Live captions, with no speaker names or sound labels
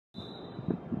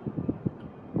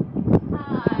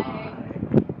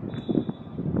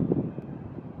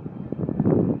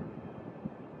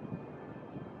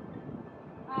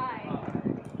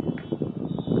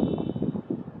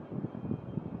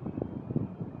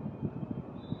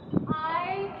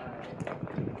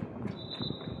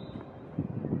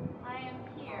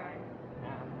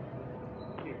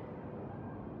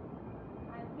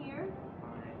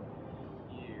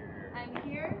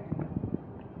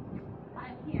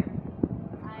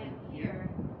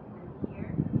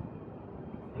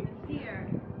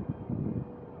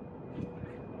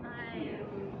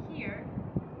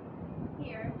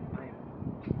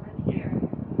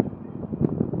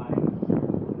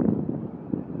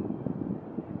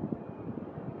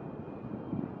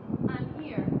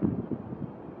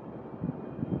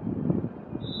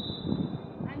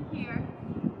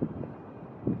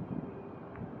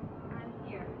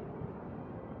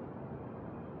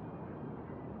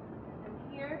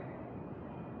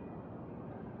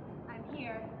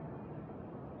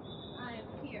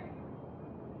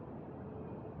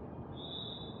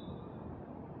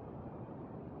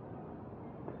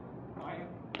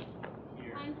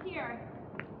here.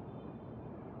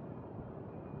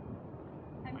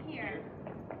 I'm here.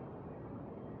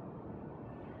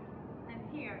 I'm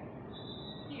here.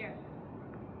 Here.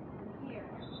 I'm here.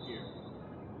 Here.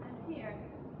 I'm here.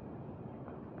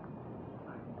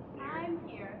 I'm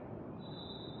here.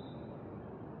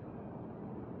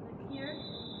 I'm here.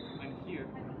 I'm here.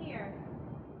 I'm here.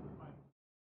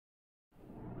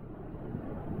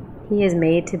 He is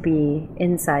made to be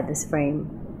inside this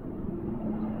frame.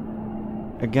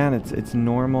 Again, it's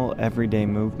normal everyday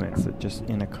movements, just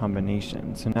in a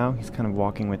combination. So now he's kind of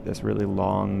walking with this really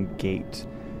long gait,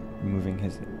 moving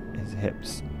his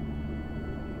hips.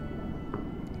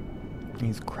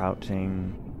 He's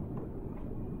crouching.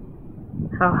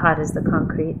 How hot is the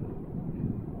concrete?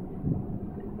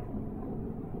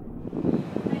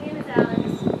 My name is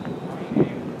Alex.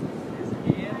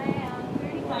 I am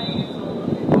 35 years old.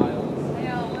 I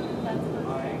know, that's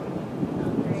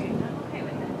great. I'm okay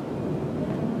with it.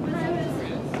 When I was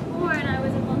born, I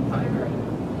was a monk farmer.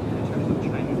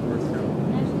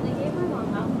 Actually, they gave my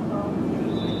mom alcohol.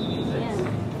 Yeah.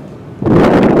 I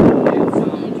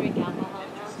don't really drink alcohol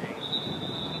now.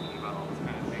 I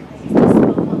used to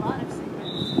smoke a lot of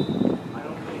cigarettes.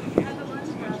 I have a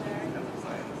lunch brother.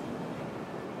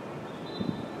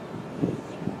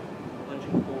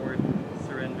 Lunging forward,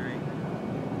 surrendering,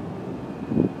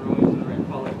 rowing to the right,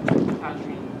 falling,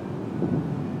 catching,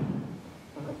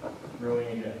 rowing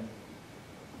again.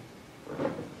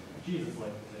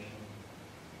 Jesus-like position.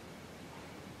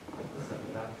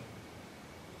 Step back.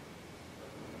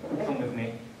 Come with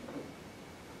me.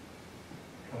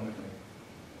 Come with me.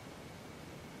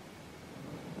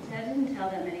 Dad didn't tell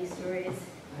that many stories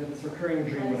I had this recurring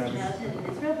dream when I about was childhood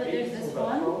in Israel, but there's this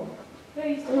one where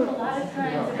he Oh, spent a lot of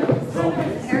time, and it was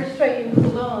an airstrike in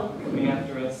Cologne, coming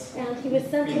after us. and he was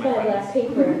sent to buy black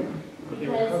paper But they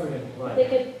were because covered in blood. they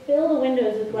could fill the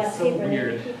windows with black It's so paper and they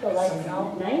weird. could keep the lights on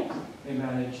Somehow at night. They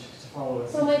managed to follow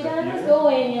us. So my into the dad was theater.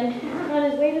 going, and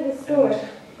on his way to the store,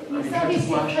 he saw these kids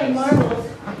playing marbles,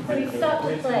 so he stopped to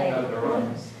They play. took out their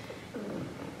arms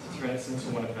to turn us into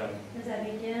one of them. As I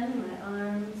begin, my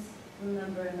arms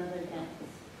remember another dance.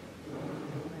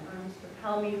 My arms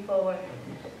propel me forward,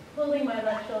 pulling my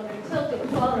left shoulder, tilting,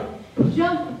 falling,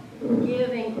 jumping,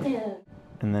 giving in.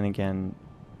 And then again,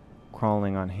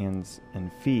 crawling on hands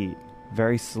and feet,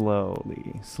 very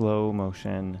slowly, slow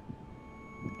motion,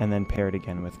 and then paired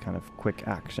again with kind of quick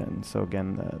action. So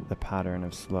again, the pattern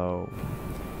of slow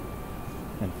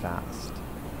and fast.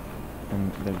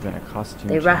 And there's been a costume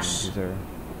They change. rush. These are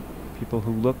people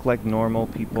who look like normal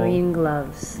people. Green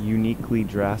gloves. Uniquely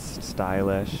dressed,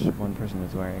 stylish. One person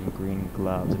is wearing green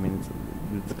gloves. I mean,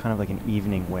 it's kind of like an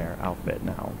evening wear outfit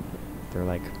now. They're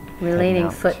like Relating heading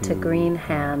out foot to green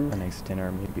hand. a nice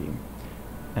dinner maybe.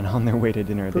 And on their way to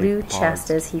dinner, Blue they chest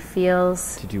paused as he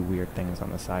feels to do weird things on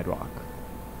the sidewalk.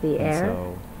 the And air.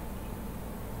 so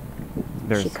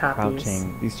there's She copies.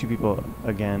 crouching. These two people,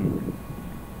 again,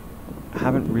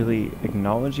 haven't really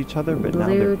acknowledged each other, but now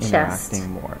Blue they're chest.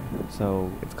 interacting more. So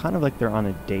it's kind of like they're on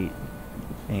a date,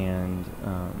 and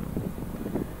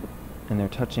they're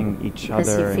touching each As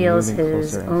he other and feels moving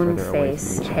his closer and own further away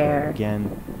face, from each hair. other.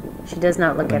 Again, She does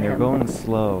not look when at they're him. going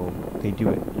slow, they do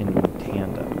it in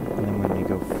tandem, and then when they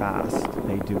go fast,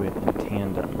 they do it in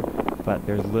tandem. But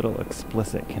there's little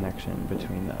explicit connection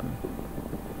between them.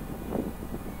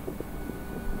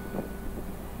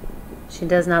 She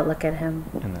does not look at him.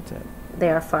 And that's it. They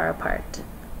are far apart.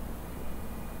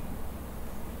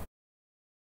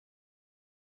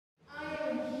 I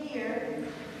am here.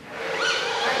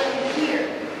 I am here.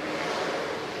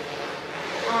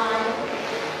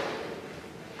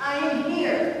 I am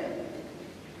here.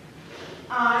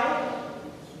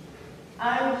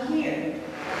 I'm here.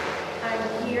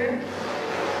 I'm here.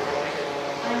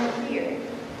 I'm here.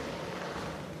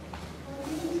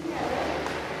 Holding together.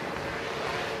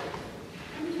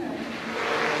 And turn.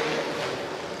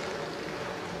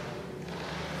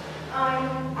 I'm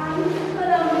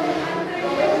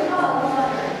 30 years old.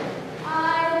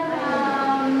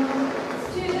 I'm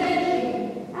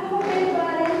student. I hope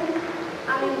everybody. I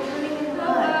am turning in the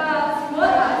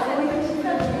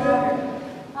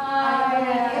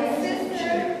I'm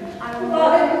sister. I'm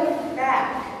going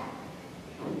back.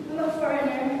 I'm a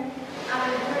foreigner.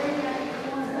 I'm turning at the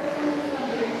corner.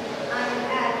 I'm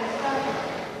at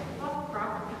the Walk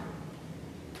rock.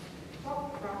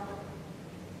 Walk rock.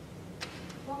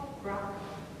 Walk rock.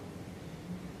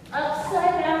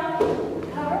 Upside down.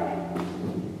 Cover.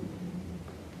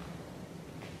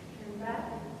 Turn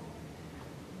back.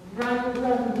 Run,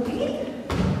 run, bleed.